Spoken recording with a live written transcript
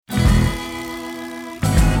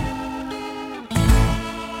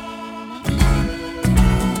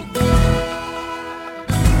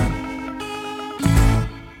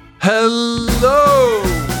Hello!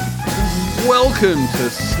 Welcome to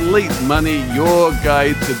Slate Money, your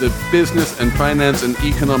guide to the business and finance and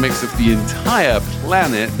economics of the entire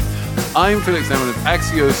planet. I'm Felix Salmon of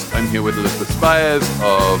Axios. I'm here with Elizabeth Spires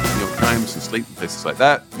of New York Times and Slate and places like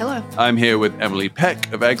that. Hello. I'm here with Emily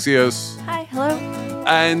Peck of Axios. Hi, hello.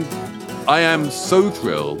 And I am so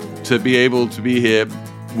thrilled to be able to be here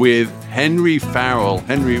with Henry Farrell.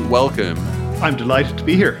 Henry, welcome. I'm delighted to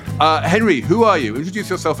be here. Henry, who are you?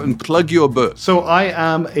 Introduce yourself and plug your book. So I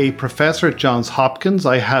am a professor at Johns Hopkins.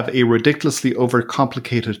 I have a ridiculously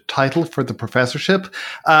overcomplicated title for the professorship.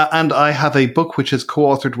 And I have a book which is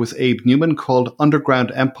co-authored with Abe Newman called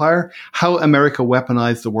Underground Empire, How America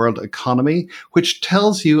Weaponized the World Economy, which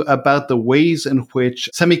tells you about the ways in which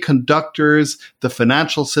semiconductors, the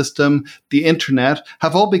financial system, the internet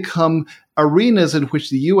have all become arenas in which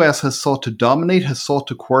the US has sought to dominate, has sought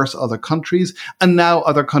to coerce other countries, and now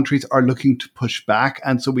other countries are looking to push back.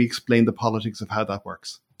 And so we explain the politics of how that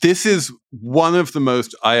works. This is one of the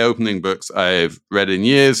most eye-opening books I've read in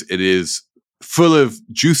years. It is full of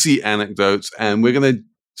juicy anecdotes, and we're going to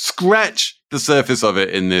scratch the surface of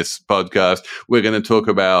it in this podcast. We're going to talk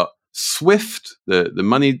about SWIFT, the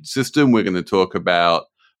money system. We're going to talk about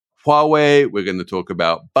Huawei. We're going to talk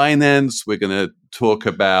about Binance. We're going to talk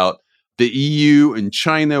about the EU and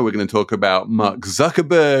China. We're going to talk about Mark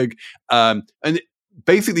Zuckerberg, and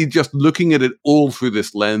basically just looking at it all through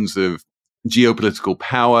this lens of geopolitical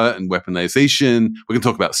power and weaponization. We're going to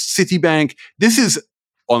talk about Citibank. This is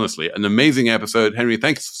honestly an amazing episode. Henry,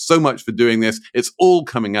 thanks so much for doing this. It's all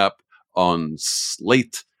coming up on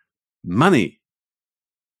Slate Money.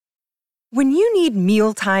 When you need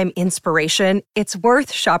mealtime inspiration, it's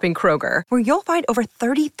worth shopping Kroger, where you'll find over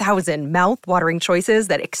 30,000 mouth-watering choices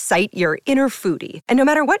that excite your inner foodie. And no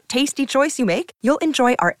matter what tasty choice you make, you'll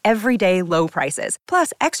enjoy our everyday low prices,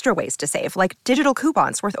 plus extra ways to save, like digital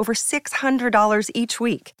coupons worth over $600 each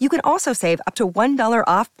week. You can also save up to $1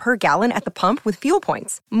 off per gallon at the pump with fuel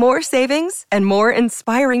points. More savings and more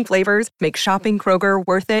inspiring flavors make shopping Kroger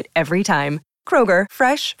worth it every time. Kroger,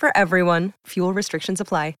 fresh for everyone. Fuel restrictions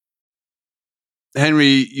apply.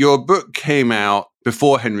 Henry, your book came out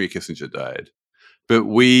before Henry Kissinger died, but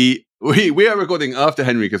we are recording after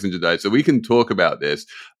Henry Kissinger died, so we can talk about this.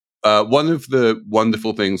 One of the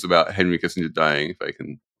wonderful things about Henry Kissinger dying, if I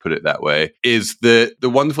can put it that way, is that the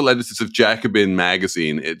wonderful editors of Jacobin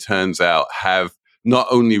magazine, it turns out, have not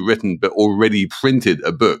only written but already printed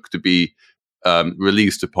a book to be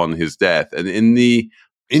released upon his death. And in the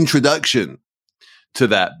introduction to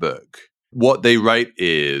that book, what they write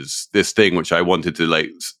is this thing which I wanted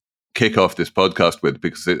to kick off this podcast with,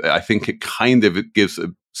 because I think it kind of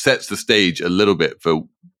sets the stage a little bit for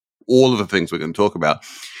all of the things we're going to talk about.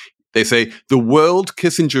 They say, the world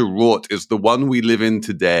Kissinger wrought is the one we live in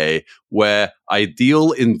today, where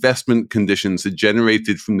ideal investment conditions are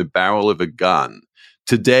generated from the barrel of a gun.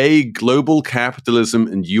 Today, global capitalism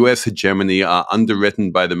and US hegemony are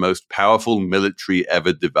underwritten by the most powerful military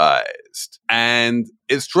ever devised. And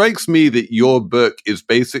it strikes me that your book is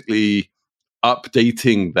basically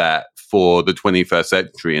updating that for the 21st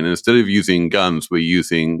century. And instead of using guns, we're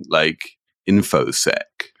using InfoSec.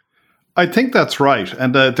 I think that's right.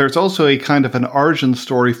 And there's also a kind of an origin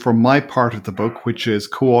story for my part of the book, which is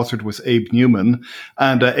co-authored with Abe Newman.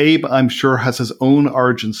 And Abe, I'm sure, has his own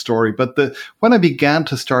origin story. But when I began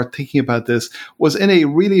to start thinking about this was in a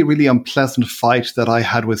really, really unpleasant fight that I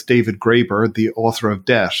had with David Graeber, the author of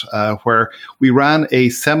Debt, where we ran a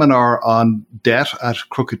seminar on debt at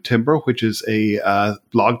Crooked Timber, which is a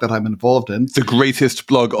blog that I'm involved in. The greatest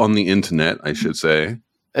blog on the internet, I should say.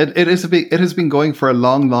 It has been going for a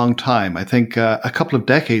long, long time. I think a couple of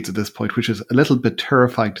decades at this point, which is a little bit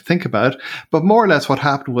terrifying to think about. But more or less what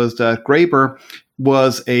happened was that Graeber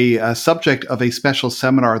was a subject of a special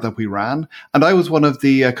seminar that we ran. And I was one of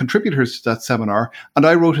the contributors to that seminar. And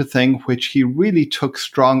I wrote a thing which he really took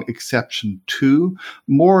strong exception to.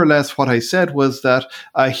 More or less what I said was that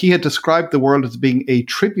he had described the world as being a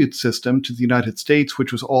tribute system to the United States,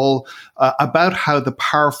 which was all about how the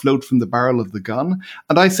power flowed from the barrel of the gun.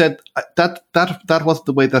 And I said that wasn't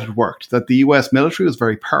the way that it worked, that the US military was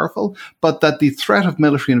very powerful, but that the threat of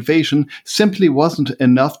military invasion simply wasn't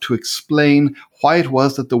enough to explain why it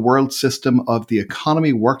was that the world system of the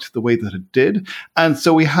economy worked the way that it did. And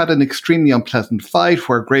so we had an extremely unpleasant fight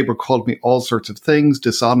where Graeber called me all sorts of things,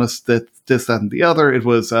 dishonest, this, that, and the other. It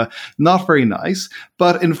was not very nice.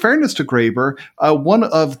 But in fairness to Graeber, one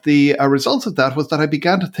of the results of that was that I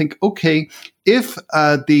began to think, okay, if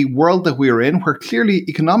the world that we are in, where clearly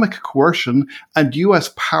economic coercion and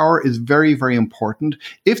US power is very, very important,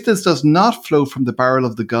 if this does not flow from the barrel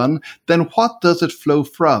of the gun, then what does it flow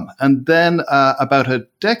from? And then about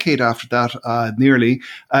decade after that, nearly,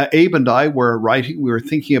 Abe and I were writing, we were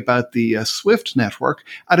thinking about the SWIFT network,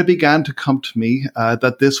 and it began to come to me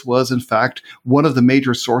that this was, in fact, one of the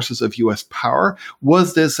major sources of US power.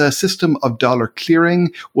 Was this a system of dollar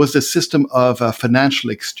clearing? Was this system of financial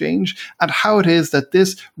exchange? And how it is that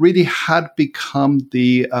this really had become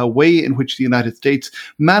the way in which the United States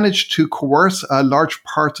managed to coerce large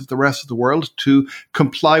parts of the rest of the world to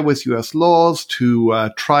comply with US laws, to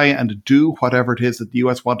try and do whatever it is that the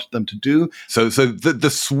US wanted them to do. So the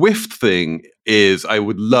SWIFT thing is, I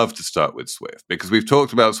would love to start with SWIFT, because we've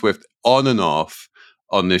talked about SWIFT on and off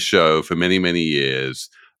on this show for many, many years,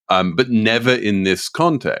 but never in this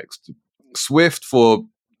context. SWIFT,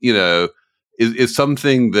 is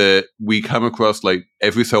something that we come across like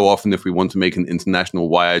every so often if we want to make an international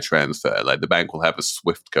wire transfer. Like the bank will have a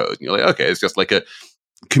SWIFT code, and you're like, okay, it's just like a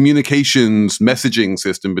communications messaging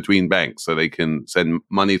system between banks so they can send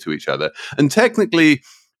money to each other. And technically,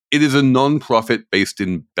 it is a non-profit based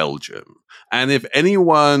in Belgium. And if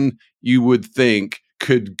anyone you would think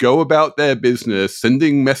could go about their business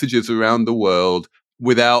sending messages around the world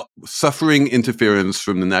without suffering interference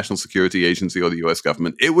from the National Security Agency or the US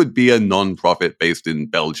government, it would be a non-profit based in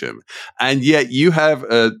Belgium. And yet you have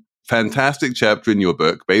a fantastic chapter in your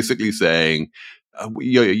book basically saying,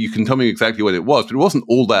 you can tell me exactly what it was, but it wasn't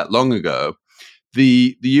all that long ago.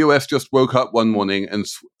 The US just woke up one morning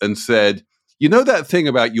and said, you know that thing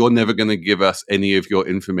about you're never going to give us any of your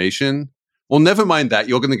information? Well, never mind that.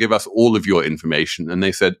 You're going to give us all of your information. And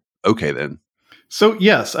they said, okay, then. So,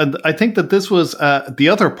 yes, and I think that this was the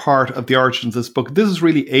other part of the origin of this book. This is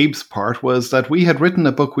really Abe's part, was that we had written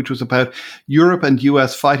a book which was about Europe and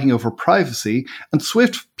US fighting over privacy, and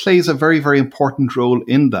SWIFT plays a very, very important role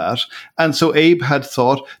in that. And so Abe had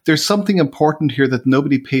thought there's something important here that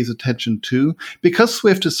nobody pays attention to, because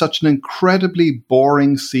SWIFT is such an incredibly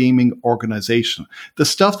boring seeming organization. The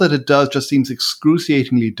stuff that it does just seems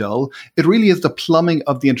excruciatingly dull. It really is the plumbing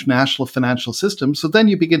of the international financial system. So then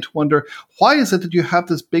you begin to wonder, why is it that you have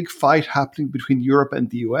this big fight happening between Europe and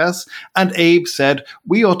the US? And Abe said,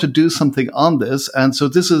 we ought to do something on this. And so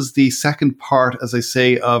this is the second part, as I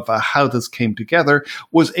say, of how this came together,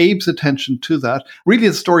 was Abe's attention to that. Really,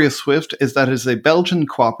 the story of SWIFT is that it is a Belgian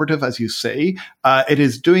cooperative, as you say. It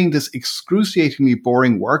is doing this excruciatingly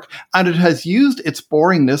boring work, and it has used its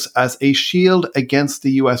boringness as a shield against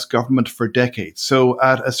the US government for decades. So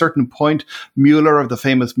at a certain point, Mueller, of the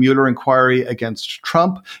famous Mueller inquiry against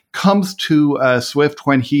Trump, comes to SWIFT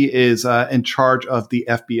when he is in charge of the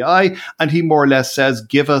FBI, and he more or less says,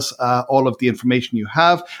 give us all of the information you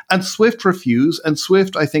have. And SWIFT refuse, and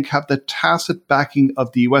SWIFT, I think, have the tacit backing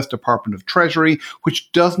of the US Department of Treasury,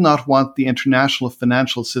 which does not want the international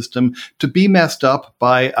financial system to be messed up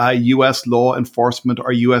by US law enforcement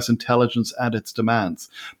or US intelligence and its demands.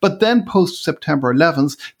 But then post-September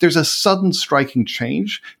 11th, there's a sudden striking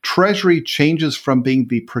change. Treasury changes from being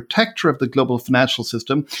the protector of the global financial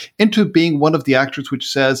system into being one of the actors which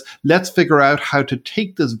says, let's figure out how to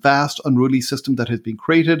take this vast, unruly system that has been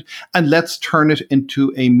created and let's turn it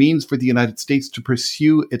into a means for the United States to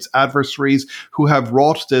pursue its adversaries who have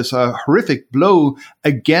wrought this horrific blow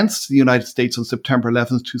against the United States on September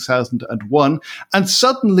 11th, 2001. And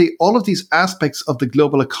suddenly, all of these aspects of the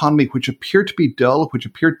global economy, which appear to be dull, which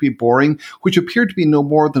appear to be boring, which appear to be no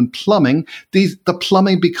more than plumbing, the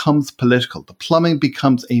plumbing becomes political. The plumbing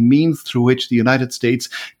becomes a means through which the United States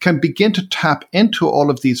can begin to tap into all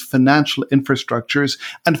of these financial infrastructures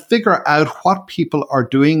and figure out what people are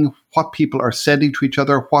doing, what people are sending to each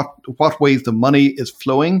other, what ways the money is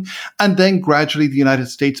flowing. And then gradually the United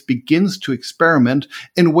States begins to experiment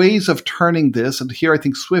in ways of turning this, and here I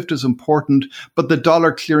think SWIFT is important, but the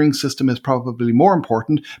dollar clearing system is probably more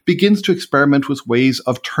important, begins to experiment with ways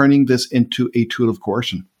of turning this into a tool of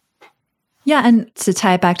coercion. Yeah, and to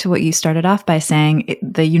tie it back to what you started off by saying,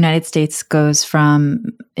 the United States goes from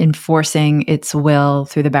enforcing its will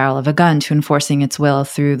through the barrel of a gun to enforcing its will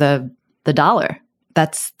through the dollar.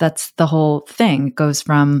 That's the whole thing. It goes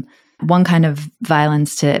from one kind of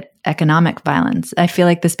violence to economic violence. I feel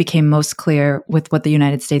like this became most clear with what the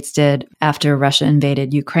United States did after Russia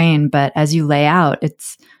invaded Ukraine. But as you lay out,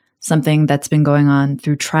 it's something that's been going on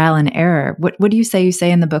through trial and error. What do you say? You say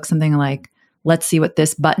in the book something like, let's see what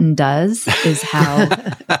this button does, is how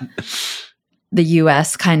the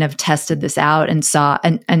US kind of tested this out and saw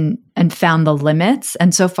and found the limits.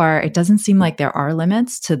 And so far, it doesn't seem like there are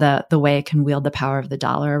limits to the way it can wield the power of the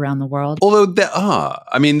dollar around the world. Although there are.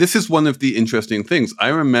 I mean, this is one of the interesting things. I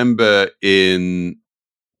remember in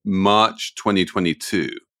March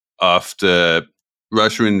 2022, after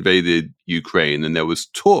Russia invaded Ukraine and there was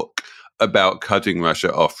talk about cutting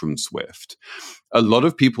Russia off from SWIFT, a lot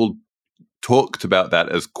of people talked about that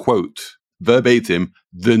as, quote, verbatim,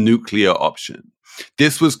 the nuclear option.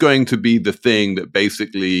 This was going to be the thing that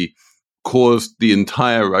basically caused the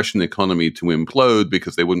entire Russian economy to implode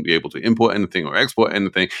because they wouldn't be able to import anything or export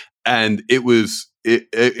anything. And it was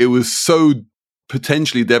so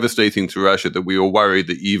potentially devastating to Russia that we were worried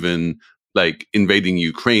that even like invading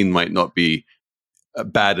Ukraine might not be a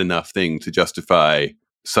bad enough thing to justify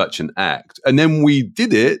such an act. And then we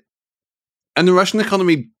did it, and the Russian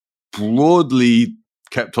economy broadly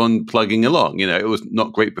kept on plugging along. You know, it was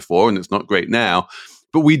not great before and it's not great now,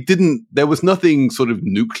 but there was nothing sort of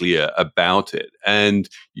nuclear about it. And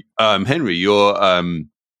Henry, your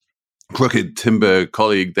Crooked Timber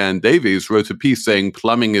colleague Dan Davies wrote a piece saying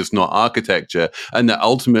plumbing is not architecture, and that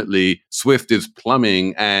ultimately SWIFT is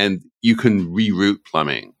plumbing and you can reroute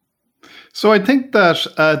plumbing. So I think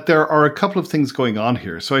that there are a couple of things going on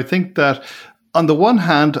here. So I think that on the one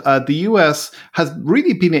hand, the US has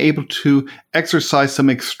really been able to exercise some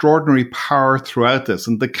extraordinary power throughout this.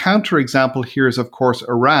 And the counterexample here is, of course,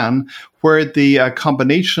 Iran, where the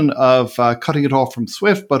combination of cutting it off from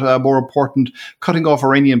SWIFT, but more important, cutting off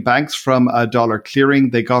Iranian banks from dollar clearing,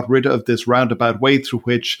 they got rid of this roundabout way through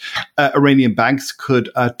which Iranian banks could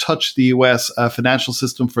touch the US financial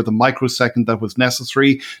system for the microsecond that was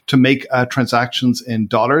necessary to make transactions in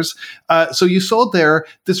dollars. So you saw there,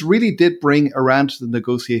 this really did bring Iran to the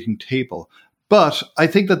negotiating table. But I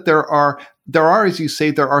think that there are, as you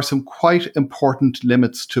say, there are some quite important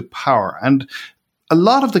limits to power. And a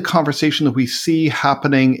lot of the conversation that we see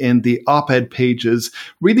happening in the op-ed pages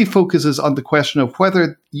really focuses on the question of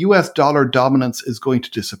whether US dollar dominance is going to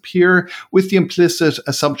disappear, with the implicit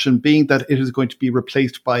assumption being that it is going to be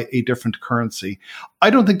replaced by a different currency. I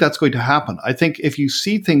don't think that's going to happen. I think if you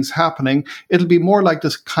see things happening, it'll be more like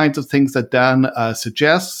the kinds of things that Dan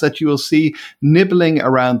suggests, that you will see nibbling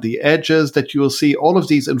around the edges, that you will see all of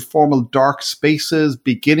these informal dark spaces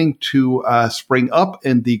beginning to spring up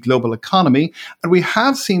in the global economy. And we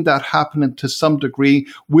have seen that happen to some degree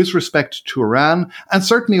with respect to Iran, and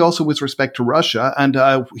certainly also with respect to Russia. And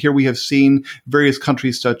here we have seen various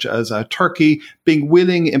countries such as Turkey being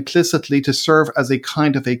willing implicitly to serve as a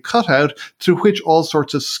kind of a cutout through which all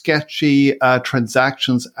sorts of sketchy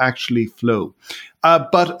transactions actually flow.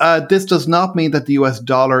 But this does not mean that the US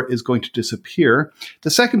dollar is going to disappear.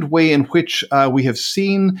 The second way in which we have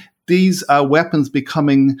seen these weapons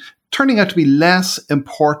turning out to be less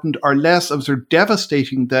important or less sort of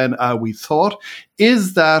devastating than we thought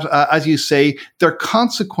is that, as you say, their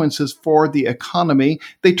consequences for the economy,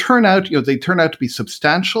 they turn out to be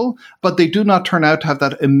substantial, but they do not turn out to have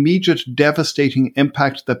that immediate devastating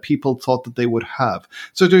impact that people thought that they would have.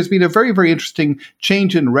 So there's been a very, very interesting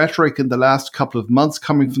change in rhetoric in the last couple of months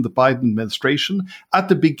coming from the Biden administration. At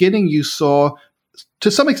the beginning, you saw,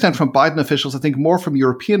 to some extent from Biden officials, I think more from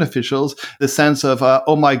European officials, the sense of,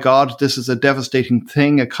 oh my God, this is a devastating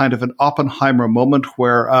thing, a kind of an Oppenheimer moment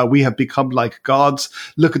where we have become like gods.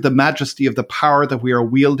 Look at the majesty of the power that we are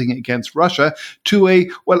wielding against Russia, to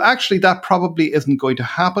well, actually, that probably isn't going to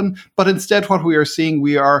happen. But instead, what we are seeing,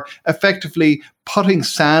 we are effectively putting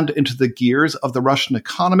sand into the gears of the Russian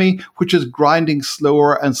economy, which is grinding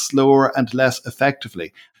slower and slower and less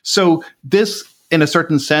effectively. So this, in a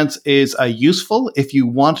certain sense, is useful if you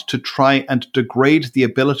want to try and degrade the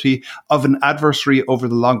ability of an adversary over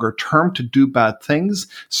the longer term to do bad things.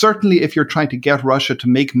 Certainly, if you're trying to get Russia to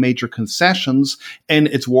make major concessions in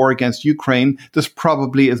its war against Ukraine, this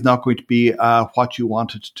probably is not going to be what you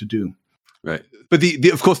want it to do. Right. But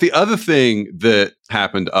of course, the other thing that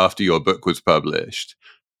happened after your book was published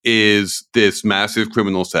is this massive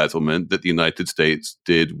criminal settlement that the United States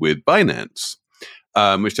did with Binance,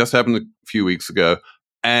 which just happened a few weeks ago.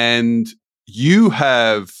 And you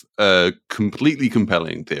have a completely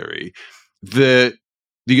compelling theory that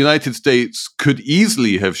the United States could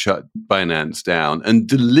easily have shut Binance down and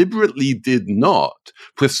deliberately did not,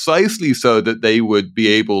 precisely so that they would be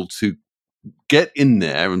able to get in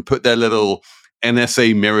there and put their little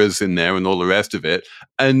NSA mirrors in there and all the rest of it,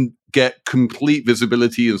 and get complete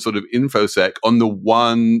visibility and sort of infosec on the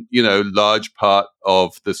one, large part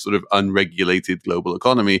of the sort of unregulated global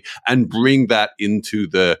economy, and bring that into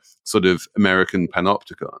the sort of American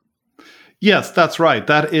panopticon. Yes, that's right.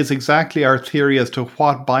 That is exactly our theory as to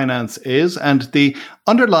what Binance is. And the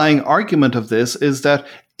underlying argument of this is that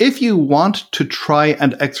if you want to try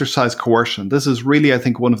and exercise coercion, this is really, I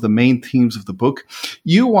think, one of the main themes of the book.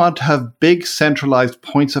 You want to have big centralized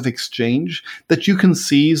points of exchange that you can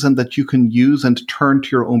seize and that you can use and turn to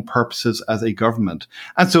your own purposes as a government.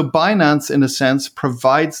 And so Binance, in a sense,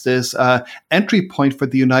 provides this entry point for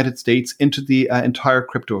the United States into the entire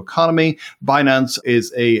crypto economy. Binance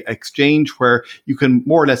is a exchange where you can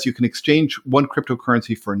more or less you can exchange one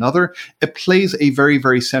cryptocurrency for another. It plays a very,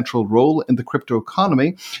 very central role in the crypto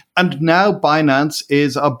economy. And now Binance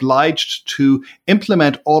is obliged to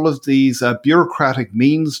implement all of these bureaucratic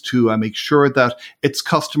means to make sure that its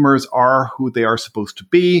customers are who they are supposed to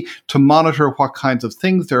be, to monitor what kinds of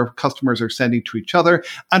things their customers are sending to each other,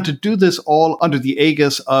 and to do this all under the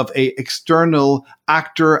aegis of an external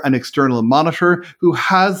actor, an external monitor who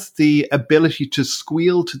has the ability to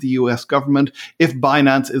squeal to the US government if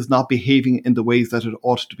Binance is not behaving in the ways that it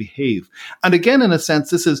ought to behave. And again, in a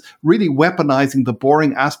sense, this is really weaponizing the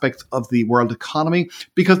boring aspects of the world economy,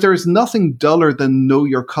 because there is nothing duller than know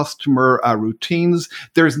your customer routines.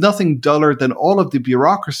 There is nothing duller than all of the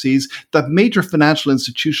bureaucracies that major financial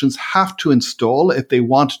institutions have to install if they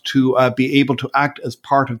want to be able to act as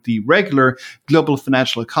part of the regular global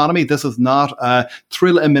financial economy. This is not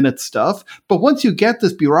thrill-a-minute stuff. But once you get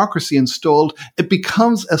this bureaucracy installed, it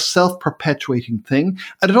becomes a self-perpetuating thing.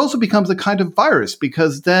 And it also becomes a kind of virus,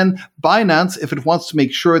 because then Binance, if it wants to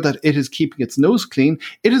make sure that it is keeping its nose clean,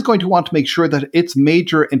 it is going to want to make sure that its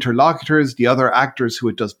major interlocutors, the other actors who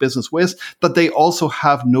it does business with, that they also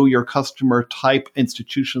have know your customer type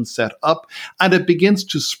institutions set up. And it begins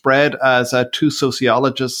to spread, as two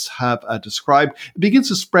sociologists have described, it begins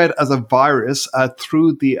to spread as a virus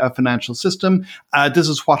through the financial system. This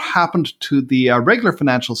is what happened to the regular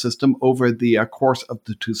financial system over the course of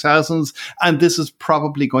the 2000s. And this is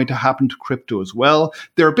probably going to happen to crypto as well.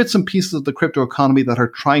 There are bits and pieces of the crypto economy that are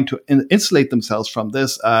trying to insulate themselves from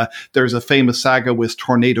this. There's a famous saga with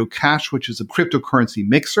Tornado Cash, which is a cryptocurrency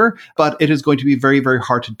mixer, but it is going to be very, very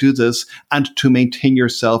hard to do this and to maintain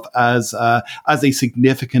yourself as a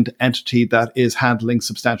significant entity that is handling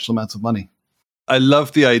substantial amounts of money. I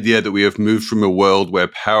love the idea that we have moved from a world where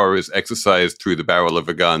power is exercised through the barrel of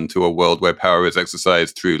a gun to a world where power is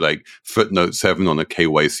exercised through like footnote 7 on a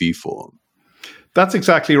KYC form. That's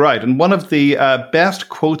exactly right. And one of the best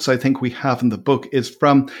quotes I think we have in the book is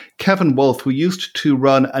from Kevin Wolf, who used to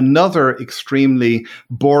run another extremely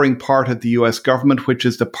boring part of the US government, which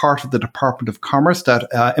is the part of the Department of Commerce that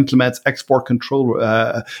implements export control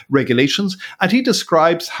regulations. And he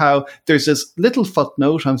describes how there's this little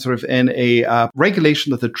footnote, I'm sort of in a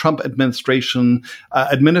regulation that the Trump administration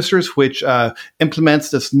administers, which implements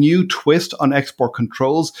this new twist on export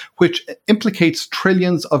controls, which implicates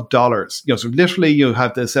trillions of dollars. So literally, you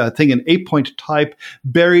have this thing in 8-point type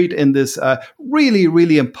buried in this really,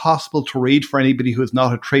 really impossible to read for anybody who is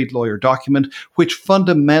not a trade lawyer document, which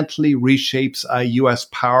fundamentally reshapes US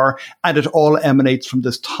power. And it all emanates from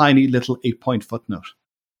this tiny little 8-point footnote.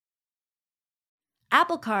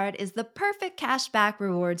 Apple Card is the perfect cashback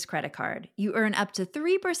rewards credit card. You earn up to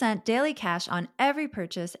 3% daily cash on every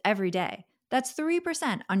purchase every day. That's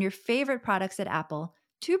 3% on your favorite products at Apple,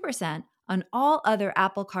 2% on all other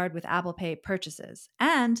Apple Card with Apple Pay purchases,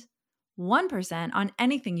 and 1% on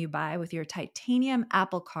anything you buy with your titanium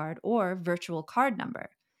Apple Card or virtual card number.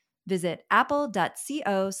 Visit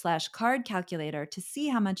apple.co/card calculator to see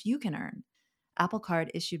how much you can earn. Apple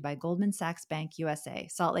Card issued by Goldman Sachs Bank USA,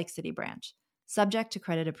 Salt Lake City branch. Subject to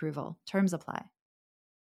credit approval. Terms apply.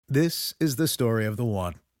 This is the story of the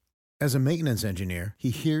one. As a maintenance engineer, he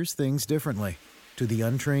hears things differently. To the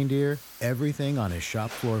untrained ear, everything on his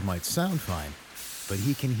shop floor might sound fine, but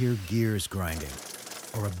he can hear gears grinding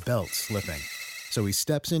or a belt slipping. So he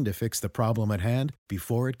steps in to fix the problem at hand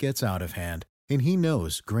before it gets out of hand. And he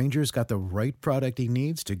knows Grainger's got the right product he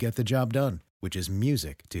needs to get the job done, which is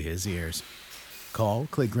music to his ears. Call,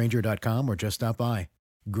 click Grainger.com, or just stop by.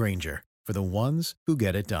 Grainger, for the ones who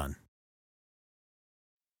get it done.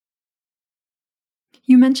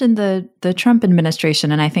 You mentioned the Trump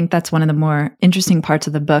administration, and I think that's one of the more interesting parts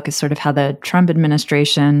of the book is sort of how the Trump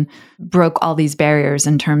administration broke all these barriers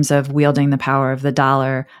in terms of wielding the power of the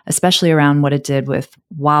dollar, especially around what it did with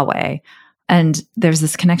Huawei. And there's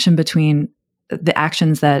this connection between the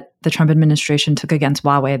actions that the Trump administration took against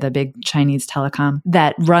Huawei, the big Chinese telecom,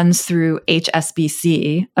 that runs through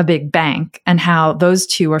HSBC, a big bank, and how those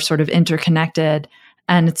two are sort of interconnected.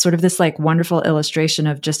 And it's sort of this like wonderful illustration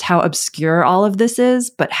of just how obscure all of this is,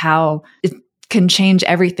 but how it can change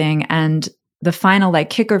everything. And the final like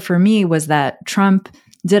kicker for me was that Trump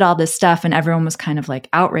did all this stuff and everyone was kind of like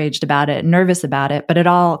outraged about it, nervous about it, but it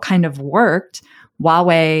all kind of worked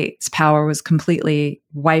Huawei's power was completely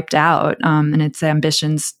wiped out, and its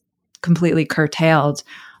ambitions completely curtailed.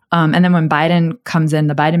 And then when Biden comes in,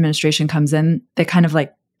 the Biden administration comes in, they kind of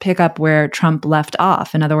like pick up where Trump left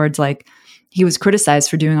off. In other words, like he was criticized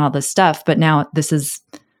for doing all this stuff, but now this is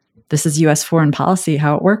U.S. foreign policy,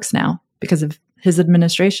 how it works now because of his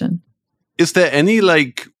administration. Is there any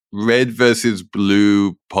like red versus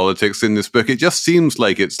blue politics in this book? It just seems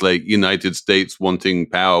like it's like United States wanting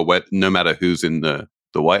power no matter who's in the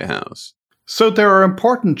White House. So there are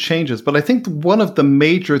important changes, but I think one of the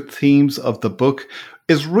major themes of the book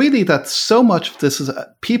is really that so much of this is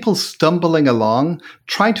people stumbling along,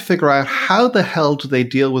 trying to figure out how the hell do they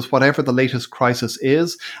deal with whatever the latest crisis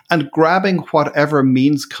is, and grabbing whatever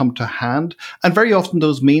means come to hand. And very often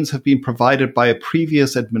those means have been provided by a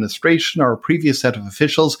previous administration or a previous set of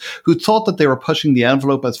officials who thought that they were pushing the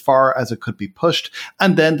envelope as far as it could be pushed.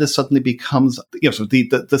 And then this suddenly becomes, so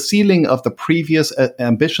the ceiling of the previous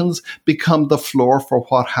ambitions become the floor for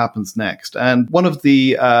what happens next. And one of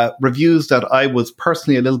the reviews that I was personally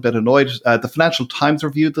a little bit annoyed, the Financial Times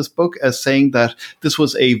reviewed this book as saying that this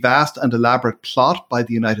was a vast and elaborate plot by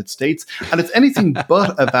the United States. And it's anything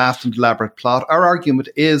but a vast and elaborate plot. Our argument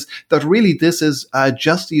is that really this is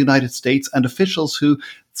just the United States and officials who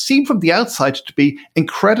seem from the outside to be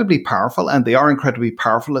incredibly powerful, and they are incredibly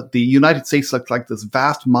powerful. The United States looks like this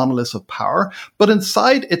vast monolith of power, but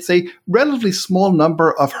inside it's a relatively small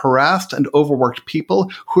number of harassed and overworked people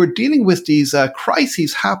who are dealing with these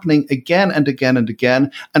crises happening again and again and again,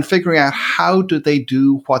 and figuring out how do they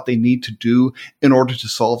do what they need to do in order to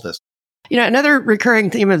solve this. Another recurring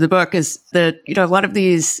theme of the book is that, a lot of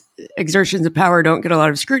these exertions of power don't get a lot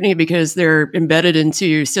of scrutiny because they're embedded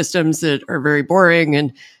into systems that are very boring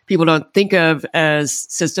and people don't think of as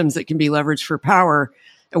systems that can be leveraged for power.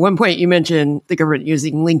 At one point, you mentioned the government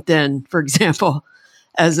using LinkedIn, for example,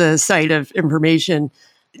 as a site of information.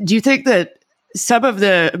 Do you think that some of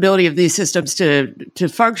the ability of these systems to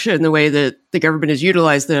function the way that the government has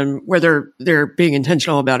utilized them, whether they're being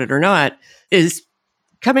intentional about it or not, is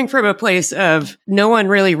coming from a place of no one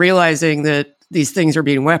really realizing that these things are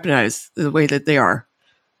being weaponized the way that they are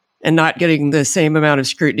and not getting the same amount of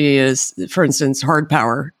scrutiny as, for instance, hard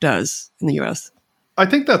power does in the US? I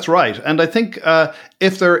think that's right. And I think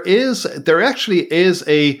if there actually is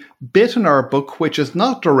a bit in our book which is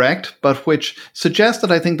not direct, but which suggests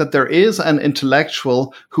that I think that there is an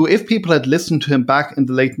intellectual who, if people had listened to him back in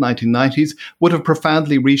the late 1990s, would have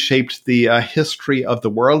profoundly reshaped the history of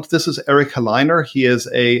the world. This is Eric Helleiner. He is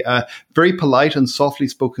a very polite and softly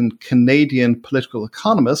spoken Canadian political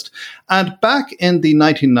economist. And back in the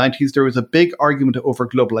 1990s, there was a big argument over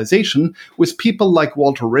globalization with people like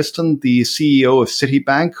Walter Wriston, the CEO of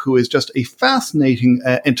Citibank, who is just a fascinating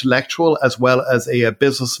intellectual as well as a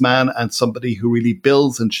businessman and somebody who really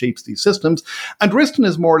builds and shapes these systems. And Wriston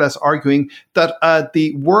is more or less arguing that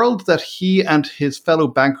the world that he and his fellow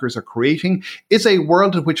bankers are creating is a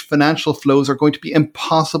world in which financial flows are going to be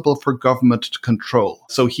impossible for government to control.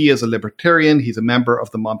 So he is a libertarian. He's a member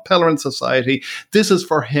of the Mont Pelerin Society. This is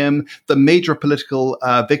for him the major political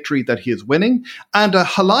victory that he is winning. And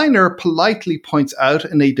Helleiner politely points out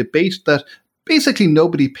in a debate that basically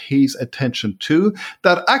nobody pays attention to,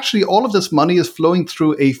 that actually all of this money is flowing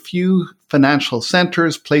through a few financial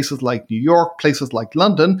centers, places like New York, places like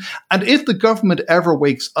London. And if the government ever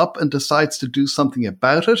wakes up and decides to do something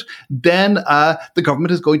about it, then the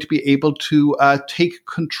government is going to be able to take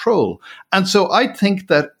control. And so I think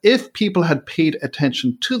that if people had paid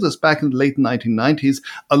attention to this back in the late 1990s,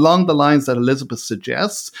 along the lines that Elizabeth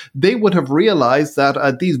suggests, they would have realized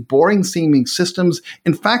that these boring seeming systems,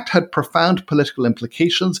 in fact, had profound political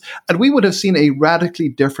implications. And we would have seen a radically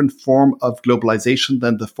different form of globalization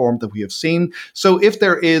than the form that we have seen. So if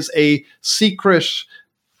there is a secret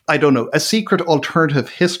alternative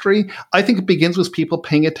history, I think it begins with people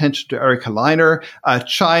paying attention to Eric Helleiner,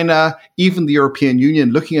 China, even the European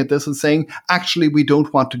Union looking at this and saying, actually, we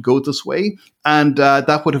don't want to go this way. And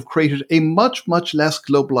that would have created a much, much less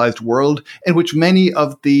globalized world in which many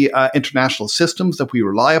of the international systems that we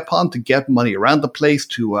rely upon to get money around the place,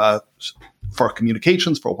 for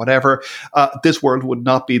communications, for whatever, this world would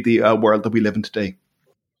not be the world that we live in today.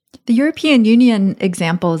 The European Union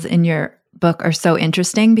examples in your book are so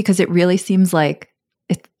interesting because it really seems like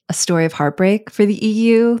it's a story of heartbreak for the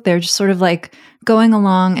EU. They're just sort of like going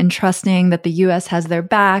along and trusting that the US has their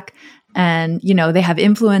back and, they have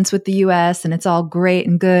influence with the US and it's all great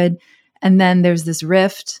and good. And then there's this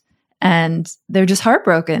rift and they're just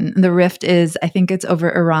heartbroken. The rift is, I think it's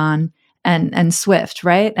over Iran and SWIFT,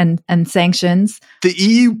 right? And sanctions. The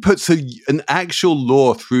EU puts an actual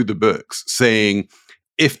law through the books saying,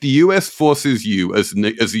 if the US forces you as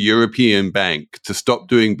a European bank to stop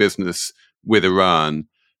doing business with Iran,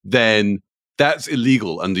 then that's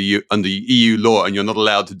illegal under EU law, and you're not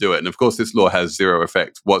allowed to do it. And of course, this law has zero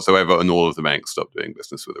effect whatsoever on all of the banks stop doing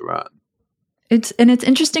business with Iran. It's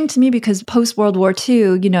interesting to me because post World War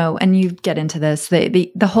II, and you get into this,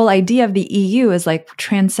 the whole idea of the EU is like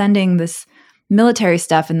transcending this military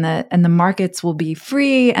stuff, and the markets will be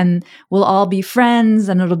free and we'll all be friends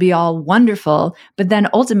and it'll be all wonderful. But then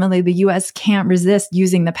ultimately the US can't resist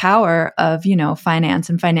using the power of, finance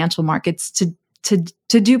and financial markets to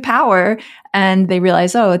do power. And they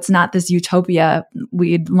realize, oh, it's not this utopia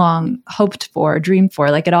we'd long hoped for, dreamed for.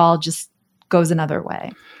 Like, it all just goes another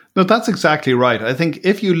way. No, that's exactly right. I think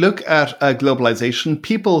if you look at globalization,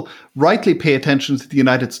 people rightly pay attention to the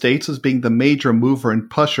United States as being the major mover and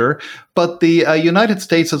pusher, but the United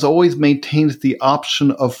States has always maintained the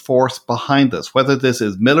option of force behind this, whether this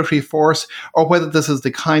is military force or whether this is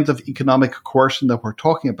the kinds of economic coercion that we're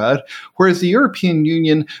talking about, whereas the European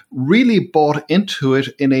Union really bought into it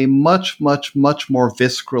in a much, much, much more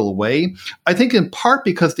visceral way. I think in part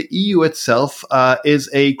because the EU itself is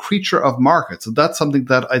a creature of markets. And that's something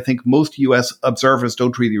that I think most US observers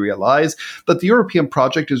don't really realize, that the European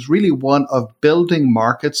project is really one of building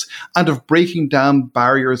markets and of breaking down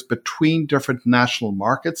barriers between different national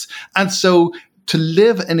markets. And so to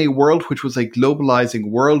live in a world which was a globalizing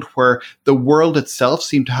world where the world itself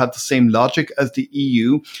seemed to have the same logic as the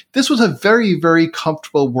EU, this was a very, very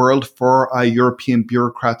comfortable world for European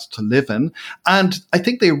bureaucrats to live in. And I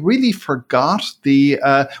think they really forgot the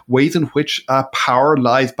ways in which power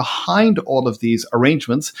lies behind all of these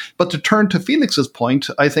arrangements. But to turn to Felix's point,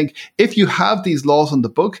 I think if you have these laws on the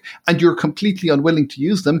book and you're completely unwilling to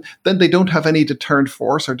use them, then they don't have any deterrent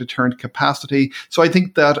force or deterrent capacity. So I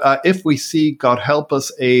think that if we see, God help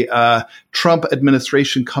us, a Trump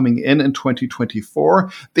administration coming in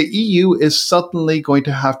 2024, the EU is suddenly going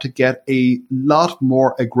to have to get a lot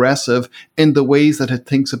more aggressive in the ways that it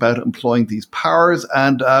thinks about employing these powers.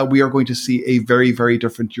 And we are going to see a very, very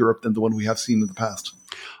different Europe than the one we have seen in the past.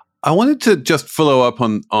 I wanted to just follow up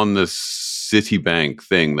on the Citibank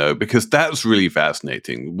thing, though, because that's really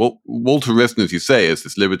fascinating. Walter Wriston, as you say, is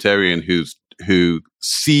this libertarian who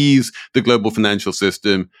sees the global financial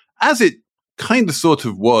system as it kind of sort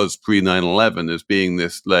of was pre 9/11 as being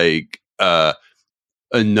this like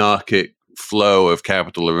anarchic flow of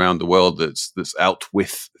capital around the world that's out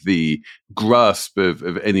with the grasp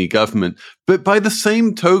of any government. But by the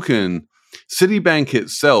same token, Citibank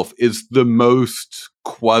itself is the most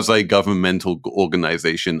quasi-governmental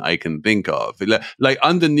organization I can think of. Like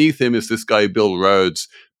underneath him is this guy, Bill Rhodes,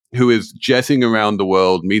 who is jetting around the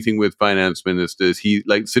world, meeting with finance ministers.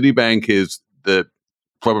 Citibank is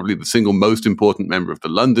probably the single most important member of the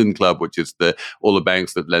London Club, which is all the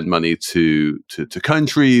banks that lend money to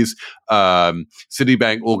countries.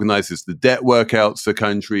 Citibank organizes the debt workouts for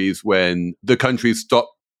countries when the countries stop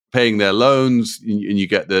paying their loans, and you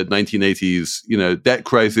get the 1980s, debt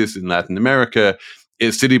crisis in Latin America.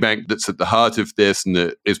 It's Citibank that's at the heart of this, and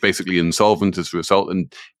that is basically insolvent as a result.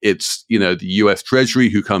 And it's, the US Treasury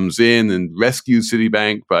who comes in and rescues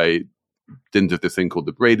Citibank by dint of this thing called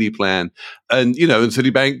the Brady Plan. And, and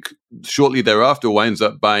Citibank shortly thereafter winds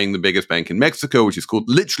up buying the biggest bank in Mexico, which is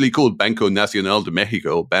literally called Banco Nacional de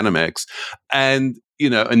Mexico, Banamex. And,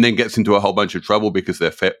 and then gets into a whole bunch of trouble because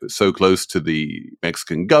they're so close to the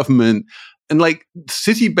Mexican government. And like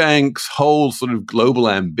Citibank's whole sort of global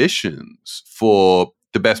ambitions for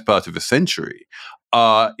the best part of a century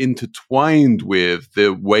are intertwined with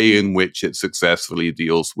the way in which it successfully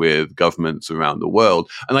deals with governments around the world.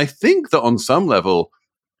 And I think that on some level,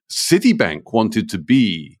 Citibank wanted to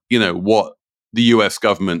be, what the US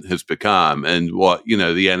government has become and what, the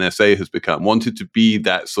NSA has become, wanted to be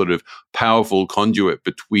that sort of powerful conduit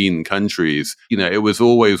between countries. It was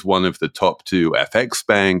always one of the top two FX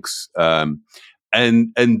banks.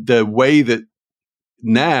 And the way that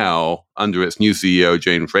now, under its new CEO,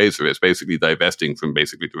 Jane Fraser, it's basically divesting from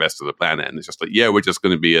basically the rest of the planet. And it's just like, we're just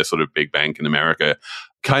going to be a sort of big bank in America,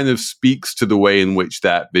 kind of speaks to the way in which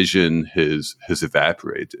that vision has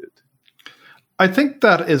evaporated. I think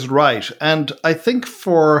that is right. And I think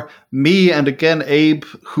for me, and again, Abe,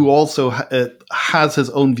 who also has his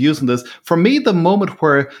own views on this, for me, the moment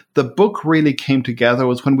where the book really came together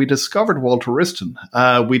was when we discovered Walter Wriston.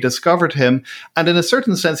 We discovered him, and in a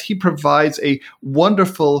certain sense, he provides a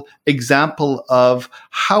wonderful example of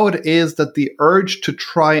how it is that the urge to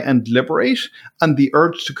try and liberate and the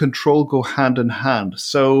urge to control go hand in hand.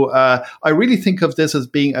 So I really think of this as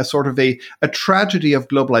being a sort of a tragedy of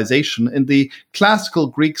globalization in the classical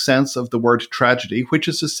Greek sense of the word tragedy, which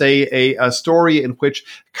is to say a story in which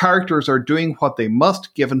characters are doing what they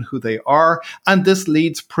must given who they are, and this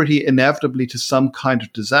leads pretty inevitably to some kind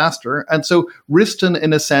of disaster. And so Riston,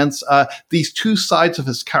 in a sense, these two sides of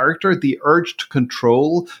his character, the urge to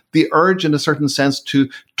control, the urge in a certain sense to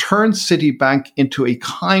turn Citibank into a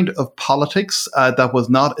kind of politics that was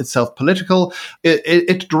not itself political,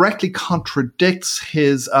 it directly contradicts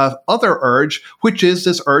his other urge, which is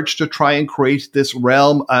this urge to try and create this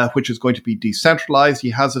realm which is going to be decentralized. He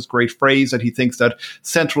has this great phrase that he thinks that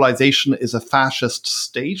centralization is a fascist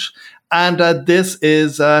state. And this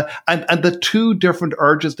is, and the two different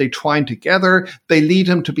urges they twine together, they lead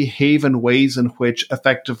him to behave in ways in which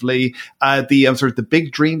effectively the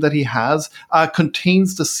big dream that he has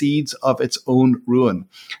contains the seeds of its own ruin.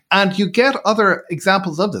 And you get other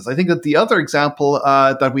examples of this. I think that the other example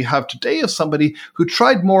that we have today of somebody who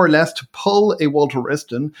tried more or less to pull a Walter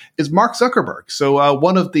Wriston is Mark Zuckerberg. So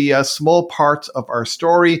one of the small parts of our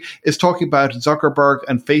story is talking about Zuckerberg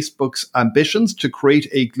and Facebook's ambitions to create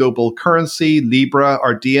a global currency, Libra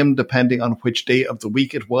or Diem, depending on which day of the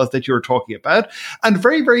week it was that you were talking about. And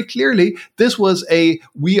very, very clearly, this was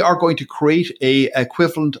we are going to create a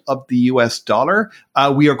equivalent of the US dollar.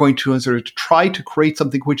 We are going to sort of try to create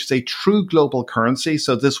something which is a true global currency.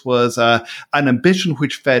 So this was an ambition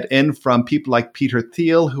which fed in from people like Peter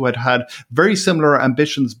Thiel, who had had very similar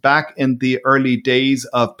ambitions back in the early days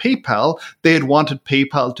of PayPal. They had wanted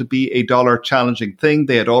PayPal to be a dollar challenging thing.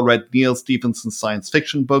 They had all read Neil Stephenson's science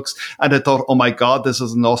fiction books and had thought, oh my God, this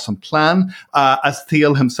is an awesome plan. As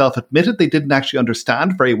Thiel himself admitted, they didn't actually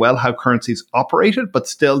understand very well how currencies operated, but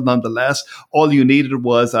still, nonetheless, all you needed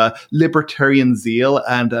was libertarian zeal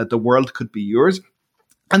and the world could be yours.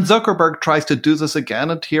 And Zuckerberg tries to do this again.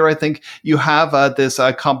 And here I think you have this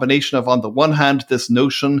combination of, on the one hand, this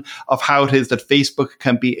notion of how it is that Facebook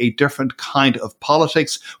can be a different kind of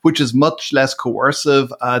politics, which is much less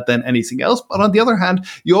coercive than anything else. But on the other hand,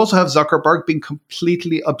 you also have Zuckerberg being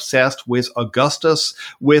completely obsessed with Augustus,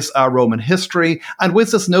 with Roman history, and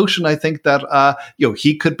with this notion, I think, that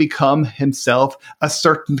he could become himself a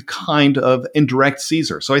certain kind of indirect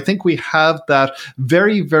Caesar. So I think we have that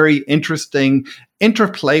very, very interesting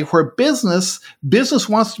interplay where business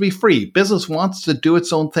wants to be free. Business wants to do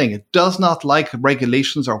its own thing. It does not like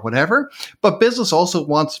regulations or whatever, but business also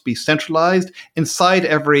wants to be centralized. Inside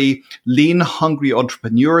every lean, hungry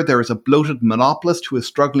entrepreneur, there is a bloated monopolist who is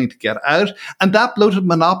struggling to get out. And that bloated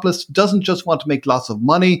monopolist doesn't just want to make lots of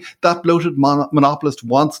money. That bloated monopolist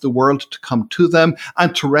wants the world to come to them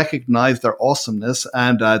and to recognize their awesomeness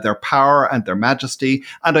and their power and their majesty.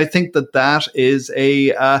 And I think that is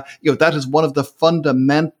that is one of the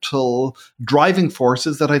fundamental driving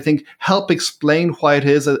forces that I think help explain why it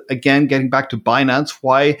is, again, getting back to Binance,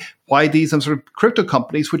 why these sort of crypto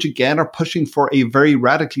companies, which again are pushing for a very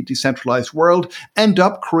radically decentralized world, end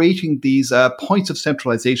up creating these points of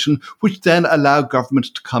centralization, which then allow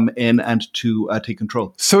government to come in and to take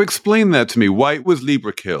control. So explain that to me. Why was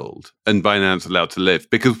Libra killed and Binance allowed to live?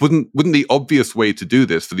 Because wouldn't the obvious way to do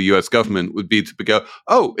this for the US government would be to go,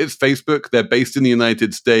 oh, it's Facebook. They're based in the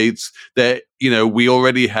United States. We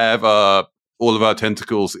already have all of our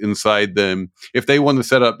tentacles inside them. If they want to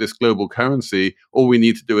set up this global currency, all we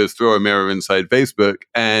need to do is throw a mirror inside Facebook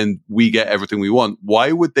and we get everything we want.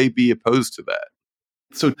 Why would they be opposed to that?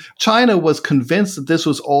 So China was convinced that this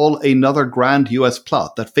was all another grand US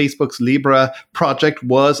plot, that Facebook's Libra project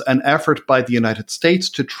was an effort by the United States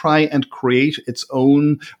to try and create its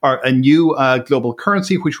own or a new global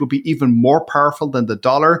currency, which would be even more powerful than the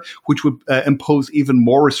dollar, which would impose even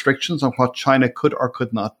more restrictions on what China could or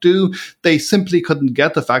could not do. They simply couldn't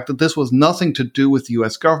get the fact that this was nothing to do with the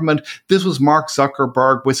US government. This was Mark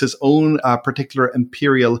Zuckerberg with his own particular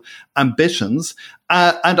imperial ambitions.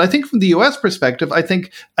 And I think from the US perspective,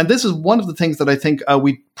 and this is one of the things that I think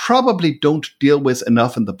we probably don't deal with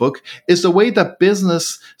enough in the book, is the way that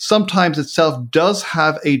business sometimes itself does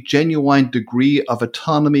have a genuine degree of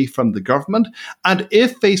autonomy from the government. And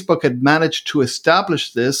if Facebook had managed to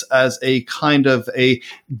establish this as a kind of a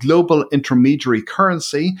global intermediary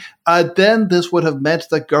currency, then this would have meant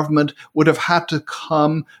that government would have had to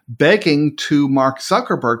come begging to Mark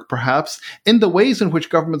Zuckerberg, perhaps, in the ways in which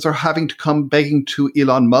governments are having to come begging to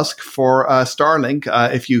Elon Musk for Starlink.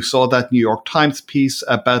 If you saw that New York Times piece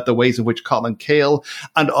about the ways in which Colin Kael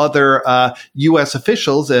and other US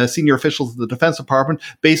officials, senior officials of the Defense Department,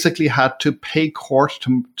 basically had to pay court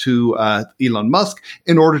to Elon Musk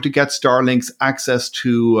in order to get Starlink's access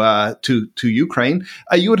to Ukraine,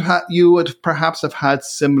 you would perhaps have had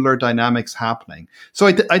similar dynamics happening. So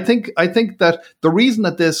I think that the reason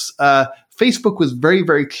that this Facebook was very,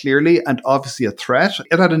 very clearly and obviously a threat.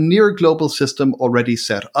 It had a near global system already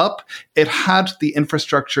set up. It had the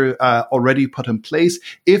infrastructure already put in place.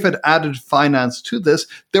 If it added finance to this,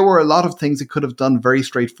 there were a lot of things it could have done very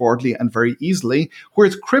straightforwardly and very easily.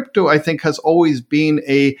 Whereas crypto, I think, has always been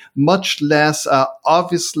a much less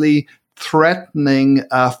obviously threatening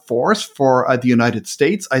force for the United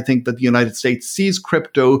States. I think that the United States sees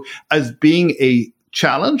crypto as being a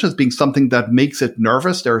challenge, as being something that makes it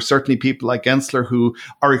nervous. There are certainly people like Gensler who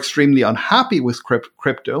are extremely unhappy with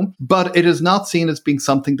crypto, but it is not seen as being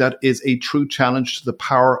something that is a true challenge to the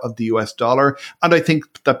power of the US dollar. And I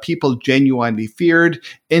think that people genuinely feared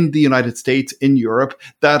in the United States, in Europe,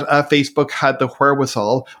 that Facebook had the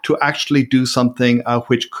wherewithal to actually do something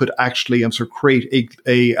which could actually sort of create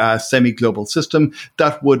a semi-global system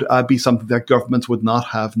that would be something that governments would not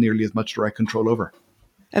have nearly as much direct control over.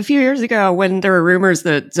 A few years ago, when there were rumors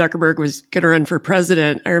that Zuckerberg was going to run for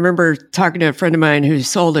president, I remember talking to a friend of mine who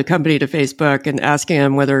sold a company to Facebook and asking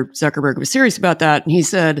him whether Zuckerberg was serious about that. And he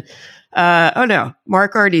said, oh no,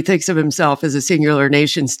 Mark already thinks of himself as a singular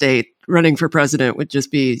nation state. Running for president would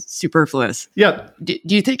just be superfluous. Yeah. Do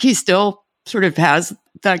you think he still sort of has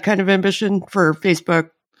that kind of ambition for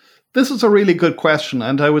Facebook? This is a really good question.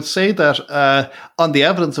 And I would say that on the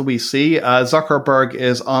evidence that we see, Zuckerberg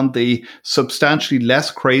is on the substantially less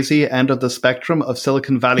crazy end of the spectrum of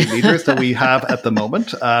Silicon Valley leaders that we have at the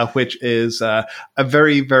moment, which is a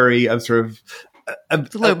very, very sort of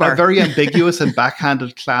a very ambiguous and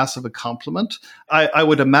backhanded class of a compliment. I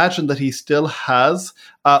would imagine that he still has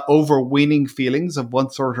overweening feelings of one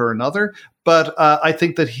sort or another, but I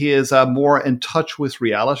think that he is more in touch with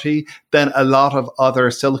reality than a lot of other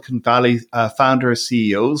Silicon Valley founders,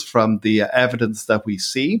 CEOs, from the evidence that we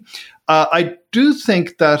see. I do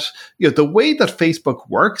think that the way that Facebook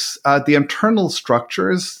works, the internal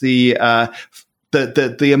structures, the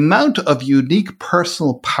amount of unique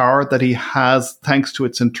personal power that he has thanks to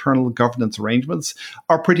its internal governance arrangements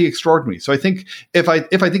are pretty extraordinary. So I think if I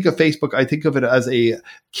think of Facebook, I think of it as a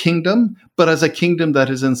kingdom, but as a kingdom that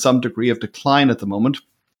is in some degree of decline at the moment.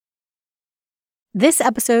 This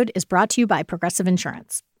episode is brought to you by Progressive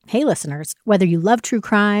Insurance. Hey, listeners, whether you love true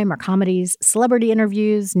crime or comedies, celebrity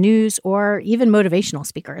interviews, news, or even motivational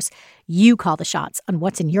speakers, you call the shots on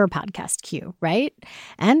what's in your podcast queue, right?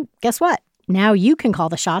 And guess what? Now you can call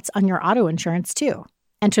the shots on your auto insurance, too.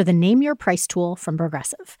 Enter the Name Your Price tool from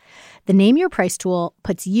Progressive. The Name Your Price tool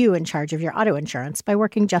puts you in charge of your auto insurance by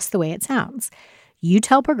working just the way it sounds. You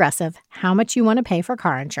tell Progressive how much you want to pay for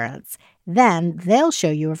car insurance. Then they'll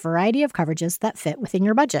show you a variety of coverages that fit within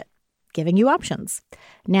your budget, giving you options.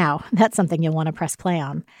 Now, that's something you'll want to press play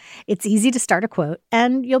on. It's easy to start a quote,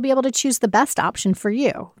 and you'll be able to choose the best option for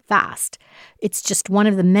you fast. It's just one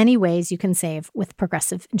of the many ways you can save with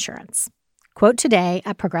Progressive Insurance. Quote today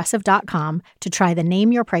at Progressive.com to try the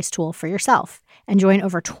Name Your Price tool for yourself and join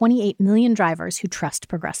over 28 million drivers who trust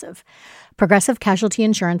Progressive. Progressive Casualty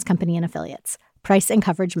Insurance Company and Affiliates. Price and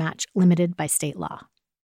coverage match limited by state law.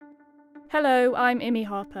 Hello, I'm Imi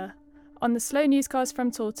Harper. On the Slow Newscast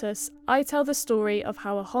from Tortoise, I tell the story of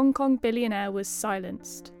how a Hong Kong billionaire was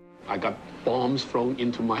silenced. I got bombs thrown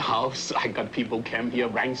into my house. I got people came here,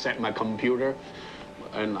 ransacked my computer.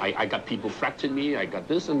 And I got people threatening me. I got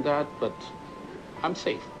this and that, but I'm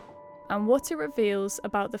safe. And what it reveals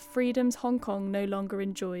about the freedoms Hong Kong no longer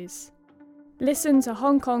enjoys. Listen to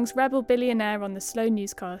Hong Kong's rebel billionaire on the Slow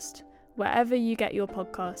Newscast, wherever you get your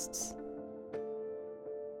podcasts.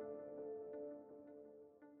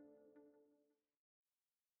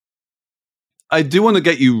 I do want to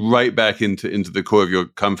get you right back into the core of your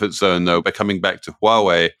comfort zone, though, by coming back to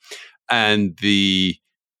Huawei and the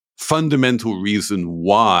fundamental reason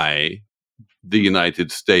why the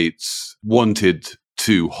United States wanted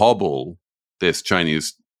to hobble this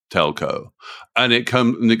Chinese telco. And it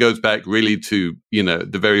goes back really to,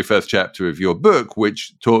 the very first chapter of your book,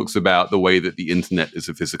 which talks about the way that the internet is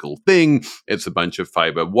a physical thing. It's a bunch of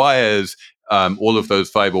fiber wires. All of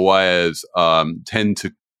those fiber wires tend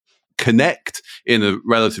to connect in a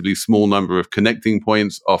relatively small number of connecting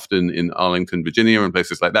points, often in Arlington, Virginia, and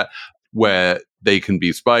places like that, where they can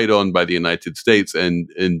be spied on by the United States and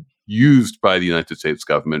used by the United States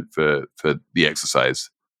government for the exercise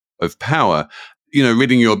of power.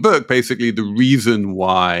 Reading your book, basically the reason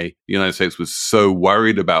why the United States was so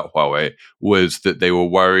worried about Huawei was that they were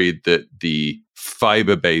worried that the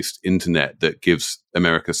fiber-based internet that gives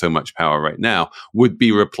America so much power right now would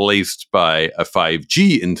be replaced by a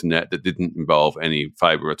 5G internet that didn't involve any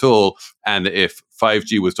fiber at all. And if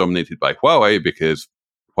 5G was dominated by Huawei, because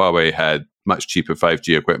Huawei had much cheaper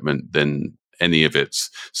 5G equipment than any of its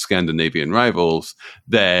Scandinavian rivals,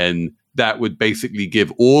 then that would basically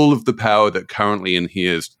give all of the power that currently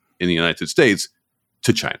inheres in the United States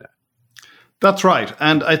to China. That's right.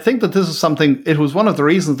 And I think that this is something, it was one of the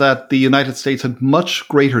reasons that the United States had much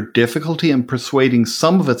greater difficulty in persuading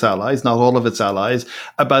some of its allies, not all of its allies,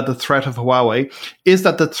 about the threat of Huawei, is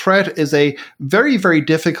that the threat is a very, very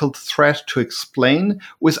difficult threat to explain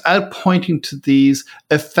without pointing to these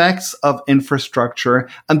effects of infrastructure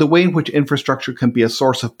and the way in which infrastructure can be a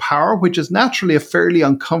source of power, which is naturally a fairly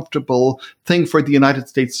uncomfortable thing for the United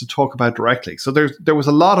States to talk about directly. So there was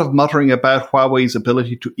a lot of muttering about Huawei's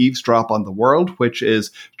ability to eavesdrop on the world, which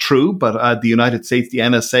is true, but the United States, the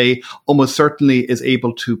NSA, almost certainly is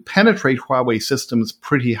able to penetrate Huawei systems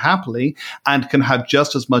pretty happily and can have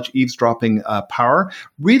just as much eavesdropping power.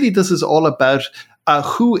 Really, this is all about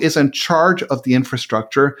who is in charge of the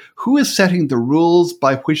infrastructure, who is setting the rules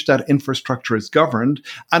by which that infrastructure is governed.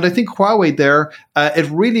 And I think Huawei there, it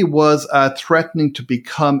really was threatening to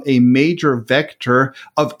become a major vector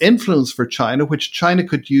of influence for China, which China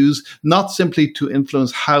could use not simply to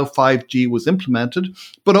influence how 5G was implemented,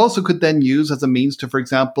 but also could then use as a means to, for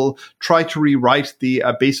example, try to rewrite the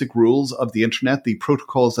basic rules of the internet, the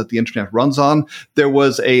protocols that the internet runs on. There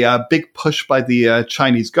was a big push by the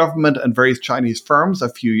Chinese government and various Chinese firms a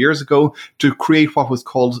few years ago to create what was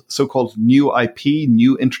called so-called new IP,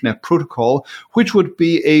 new internet protocol, which would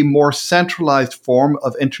be a more centralized form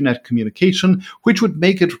of internet communication, which would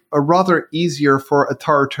make it a rather easier for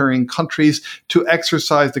authoritarian countries to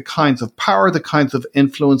exercise the kinds of power, the kinds of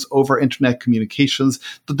influence over internet communications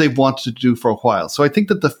that they've wanted to do for a while. So I think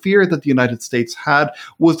that the fear that the United States had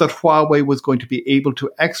was that Huawei was going to be able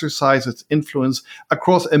to exercise its influence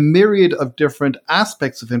across a myriad of different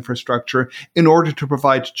aspects of infrastructure in order to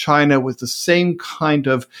provide China with the same kind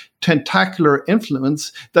of tentacular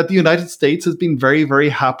influence that the United States has been very, very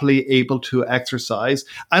happily able to exercise.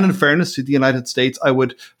 And in fairness to the United States, I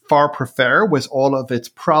would far prefer, with all of its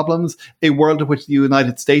problems, a world in which the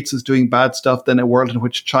United States is doing bad stuff than a world in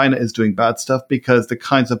which China is doing bad stuff, because the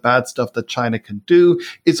kinds of bad stuff that China can do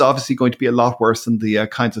is obviously going to be a lot worse than the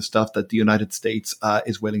kinds of stuff that the United States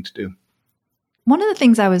is willing to do. One of the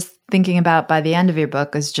things I was thinking about by the end of your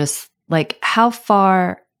book is just like, how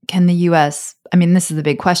far can the U.S., I mean, this is the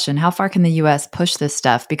big question, how far can the U.S. push this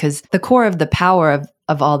stuff? Because the core of the power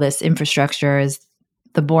of all this infrastructure is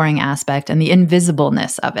the boring aspect and the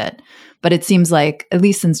invisibleness of it. But it seems like, at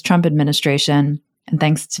least since Trump administration, and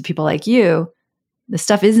thanks to people like you, the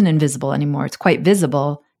stuff isn't invisible anymore. It's quite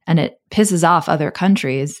visible, and it pisses off other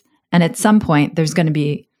countries. And at some point, there's going to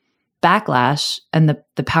be backlash, and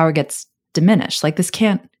the power gets diminished. Like, this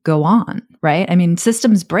can't go on, right? I mean,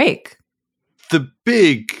 systems break. The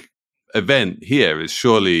big event here is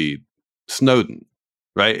surely Snowden,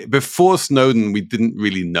 right? Before Snowden, we didn't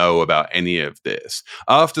really know about any of this.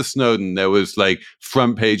 After Snowden, there was like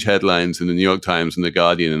front page headlines in the New York Times and the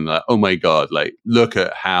Guardian, and like, oh my God, like, look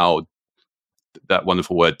at how, that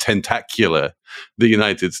wonderful word, tentacular, the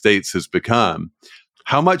United States has become.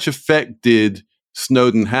 How much effect did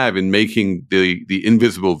Snowden have in making the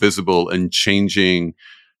invisible visible and changing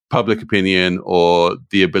public opinion or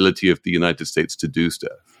the ability of the United States to do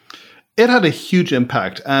stuff? It had a huge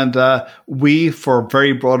impact, and we, for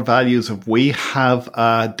very broad values of we, have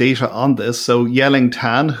data on this. So Yeling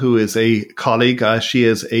Tan, who is a colleague, she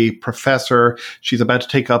is a professor. She's about to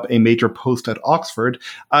take up a major post at Oxford.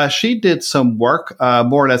 She did some work,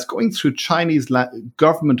 more or less going through Chinese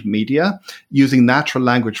government media using natural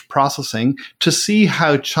language processing to see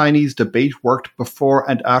how Chinese debate worked before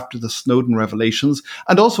and after the Snowden revelations,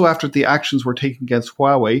 and also after the actions were taken against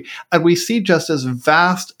Huawei. And we see just this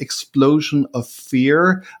vast explosion of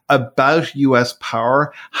fear about US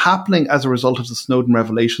power happening as a result of the Snowden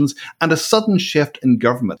revelations, and a sudden shift in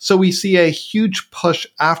government. So we see a huge push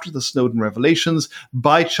after the Snowden revelations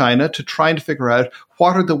by China to try and figure out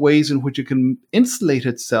what are the ways in which it can insulate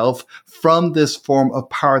itself from this form of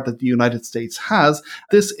power that the United States has.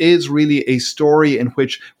 This is really a story in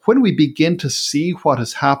which, when we begin to see what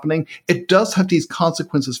is happening, it does have these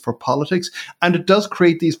consequences for politics, and it does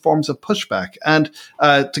create these forms of pushback. And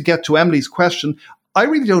to get to Emily's question, I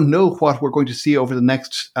really don't know what we're going to see over the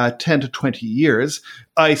next 10 to 20 years.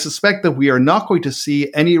 I suspect that we are not going to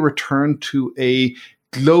see any return to a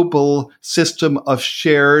global system of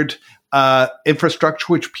shared infrastructure,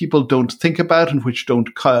 which people don't think about and which don't,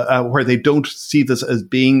 where they don't see this as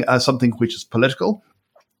being something which is political.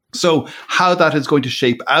 So how that is going to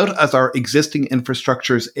shape out as our existing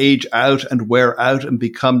infrastructures age out and wear out and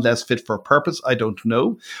become less fit for purpose, I don't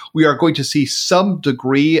know. We are going to see some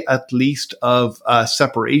degree, at least, of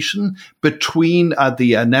separation between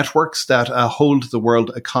the networks that hold the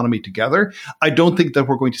world economy together. I don't think that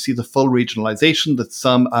we're going to see the full regionalization that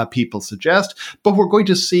some people suggest, but we're going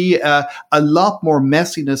to see a lot more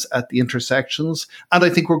messiness at the intersections. And I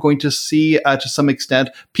think we're going to see, to some extent,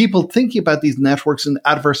 people thinking about these networks in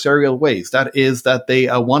adversarial ways. That is, that they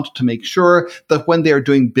want to make sure that when they are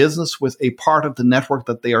doing business with a part of the network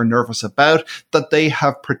that they are nervous about, that they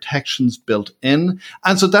have protections built in.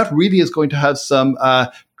 And so that really is going to have some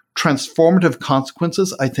transformative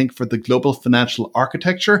consequences, I think, for the global financial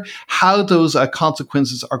architecture. How those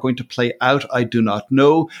consequences are going to play out, I do not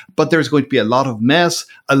know. But there's going to be a lot of mess,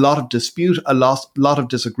 a lot of dispute, a lot of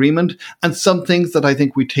disagreement, and some things that I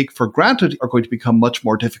think we take for granted are going to become much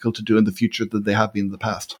more difficult to do in the future than they have been in the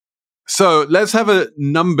past. So let's have a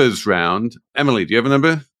numbers round. Emily, do you have a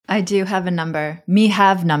number? I do have a number. Me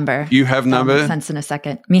have number. You have number? That'll make sense in a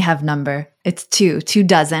second. Me have number. It's 2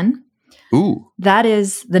 dozen. Ooh. That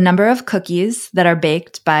is the number of cookies that are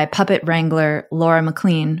baked by puppet wrangler Laura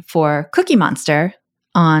McLean for Cookie Monster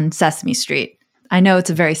on Sesame Street. I know it's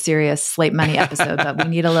a very serious Slate Money episode, but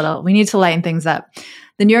we need to lighten things up.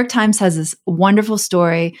 The New York Times has this wonderful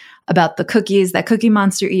story about the cookies that Cookie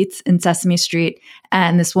Monster eats in Sesame Street,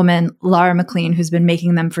 and this woman, Laura McLean, who's been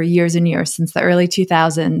making them for years and years, since the early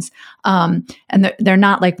 2000s. And they're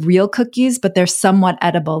not like real cookies, but they're somewhat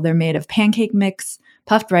edible. They're made of pancake mix,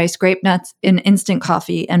 puffed rice, grape nuts, and instant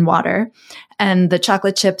coffee and water. And the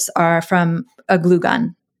chocolate chips are from a glue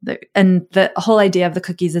gun. And the whole idea of the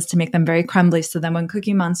cookies is to make them very crumbly, so then when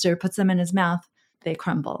Cookie Monster puts them in his mouth, they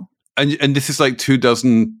crumble. And this is like 2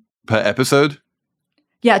 dozen per episode?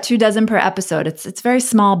 Yeah, 2 dozen per episode. It's very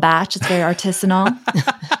small batch. It's very artisanal.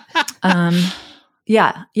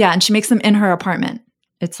 Yeah. And she makes them in her apartment.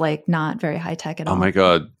 It's like not very high tech at all. Oh my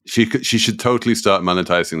God. She should totally start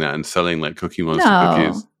monetizing that and selling like Cookie Monster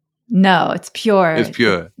cookies. No, it's pure. It's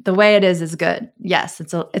pure. The way it is good. Yes,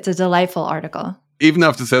 it's a delightful article. Even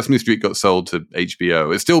after Sesame Street got sold to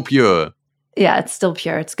HBO, it's still pure. Yeah, it's still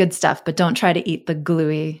pure. It's good stuff, but don't try to eat the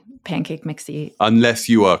gluey pancake mixy. Unless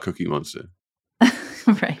you are Cookie Monster.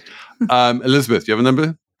 Right. Elizabeth, do you have a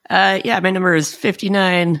number? Yeah, my number is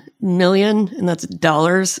 59 million, and that's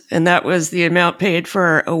dollars. And that was the amount paid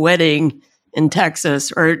for a wedding in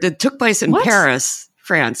Texas, or it took place in Paris,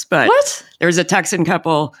 France. But there was a Texan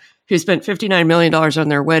couple who spent $59 million on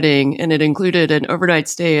their wedding, and it included an overnight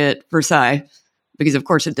stay at Versailles, because of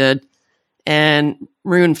course it did, and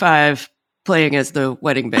Maroon 5 playing as the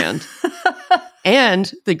wedding band.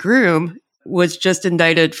 And the groom was just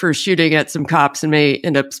indicted for shooting at some cops and may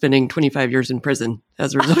end up spending 25 years in prison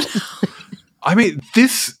as a result. I mean,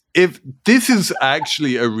 if this is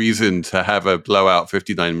actually a reason to have a blowout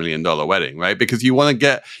 $59 million wedding, right? Because you want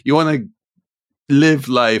to live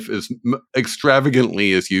life as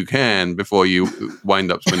extravagantly as you can before you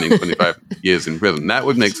wind up spending 25 years in prison. That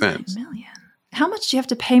would make sense. Million. How much do you have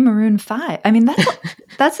to pay Maroon 5? I mean,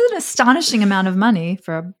 that's an astonishing amount of money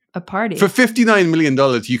for a party. For $59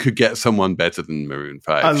 million, you could get someone better than Maroon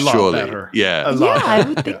 5. A lot surely. Better. Yeah. I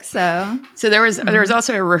would think so. So there was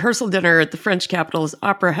also a rehearsal dinner at the French capital's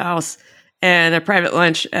Opera House and a private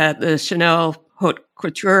lunch at the Chanel Haute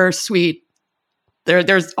Couture suite.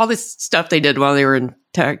 There's all this stuff they did while they were in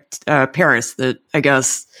Paris that I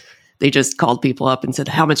guess they just called people up and said,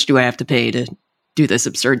 how much do I have to pay to do this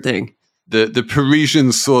absurd thing? The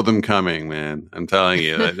Parisians saw them coming, man. I'm telling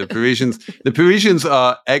you, like, the Parisians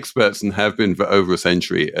are experts and have been for over a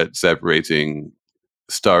century at separating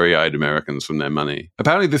starry-eyed Americans from their money.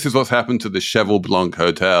 Apparently, this is what's happened to the Cheval Blanc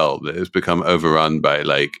Hotel that has become overrun by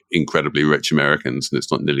like incredibly rich Americans, and it's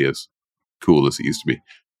not nearly as cool as it used to be.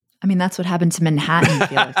 I mean, that's what happened to Manhattan,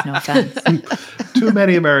 Felix. No offense. Too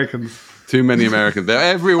many Americans. Too many Americans. They're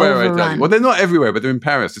everywhere, I tell you. Well, they're not everywhere, but they're in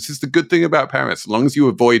Paris. This is the good thing about Paris. As long as you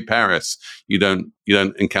avoid Paris, you don't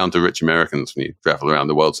encounter rich Americans when you travel around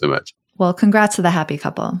the world so much. Well, congrats to the happy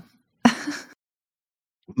couple.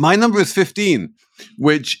 My number is 15,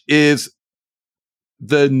 which is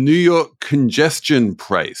the New York congestion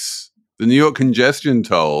price. The New York congestion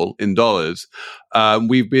toll in dollars.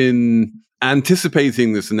 We've been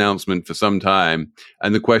anticipating this announcement for some time,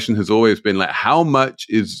 and the question has always been like, how much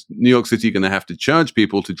is New York City going to have to charge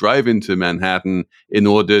people to drive into Manhattan in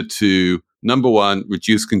order to, number one,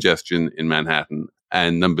 reduce congestion in Manhattan,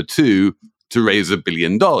 and number two, to raise $1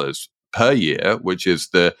 billion per year, which is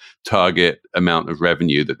the target amount of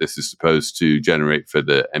revenue that this is supposed to generate for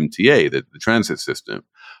the MTA, the transit system.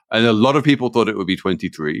 And a lot of people thought it would be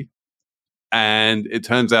 23. And it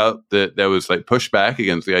turns out that there was like pushback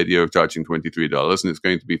against the idea of charging $23 and it's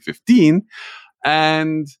going to be $15.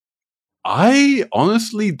 And I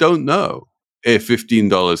honestly don't know if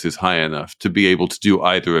 $15 is high enough to be able to do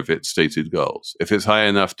either of its stated goals. If it's high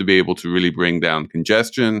enough to be able to really bring down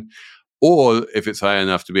congestion, or if it's high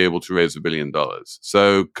enough to be able to raise $1 billion.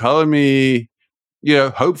 So color me,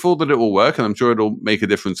 hopeful that it will work, and I'm sure it'll make a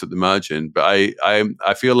difference at the margin. But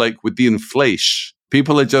I feel like with the inflation,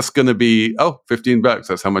 people are just going to be, $15.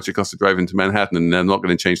 That's how much it costs to drive into Manhattan, and they're not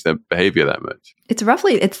going to change their behavior that much.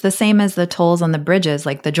 It's the same as the tolls on the bridges.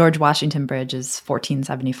 Like the George Washington Bridge is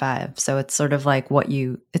 $14.75. So it's sort of like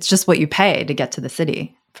it's just what you pay to get to the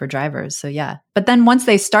city for drivers. So yeah. But then once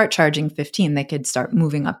they start charging $15, they could start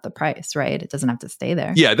moving up the price, right? It doesn't have to stay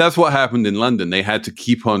there. Yeah, that's what happened in London. They had to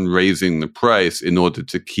keep on raising the price in order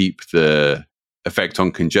to keep the effect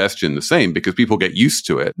on congestion the same, because people get used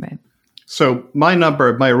to it. Right. So my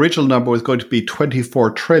original number was going to be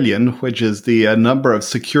 24 trillion, which is the number of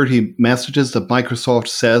security messages that Microsoft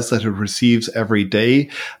says that it receives every day.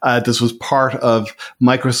 This was part of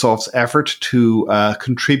Microsoft's effort to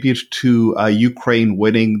contribute to Ukraine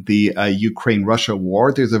winning the Ukraine-Russia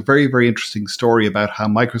war. There's a very, very interesting story about how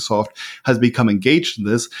Microsoft has become engaged in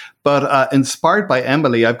this. But inspired by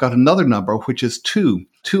Emily, I've got another number, which is 2.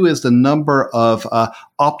 2 is the number of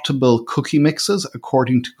optimal cookie mixes,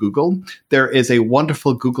 according to Google. There is a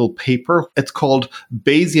wonderful Google paper. It's called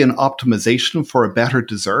Bayesian Optimization for a Better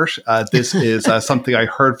Dessert. This is something I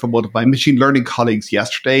heard from one of my machine learning colleagues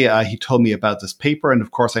yesterday. He told me about this paper, and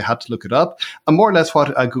of course I had to look it up. And more or less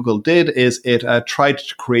what Google did is it tried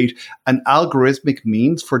to create an algorithmic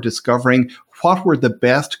means for discovering what were the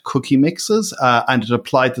best cookie mixes, and it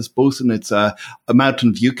applied this both in its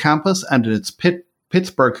Mountain View campus and in its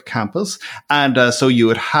Pittsburgh campus. And so you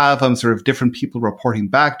would have sort of different people reporting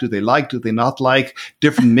back. Do they not like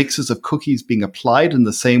different mixes of cookies being applied in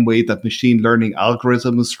the same way that machine learning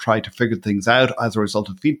algorithms try to figure things out as a result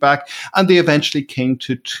of feedback? And they eventually came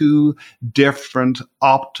to 2 different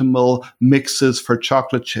optimal mixes for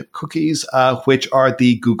chocolate chip cookies, which are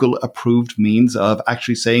the Google approved means of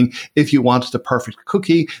actually saying, if you want the perfect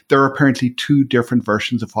cookie, there are apparently 2 different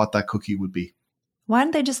versions of what that cookie would be. Why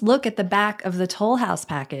don't they just look at the back of the Toll House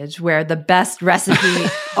package where the best recipe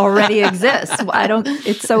already exists?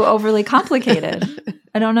 It's so overly complicated.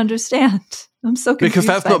 I don't understand. I'm so confused. Because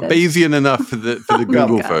that's not Bayesian enough for the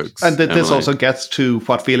Google folks. And this also gets to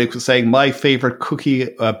what Felix was saying. My favorite cookie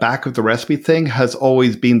back of the recipe thing has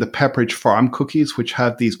always been the Pepperidge Farm cookies, which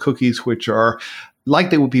have these cookies which are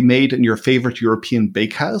like they would be made in your favorite European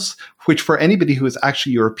bakehouse, which for anybody who is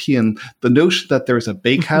actually European, the notion that there is a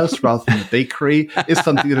bakehouse rather than a bakery is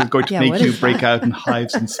something that is going to make you break out in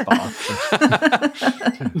hives and spots.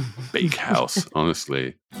 Bakehouse,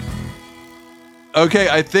 honestly. Okay,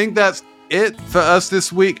 I think that's it for us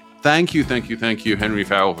this week. Thank you, Henry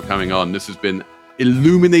Farrell, for coming on. This has been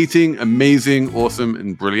illuminating, amazing, awesome,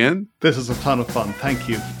 and brilliant. This is a ton of fun. Thank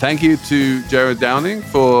you. Thank you to Jared Downing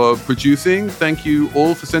for producing. Thank you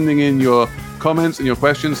all for sending in your comments and your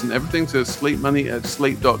questions and everything to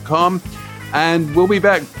slatemoney@slate.com. And we'll be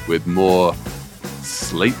back with more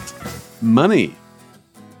Slate Money.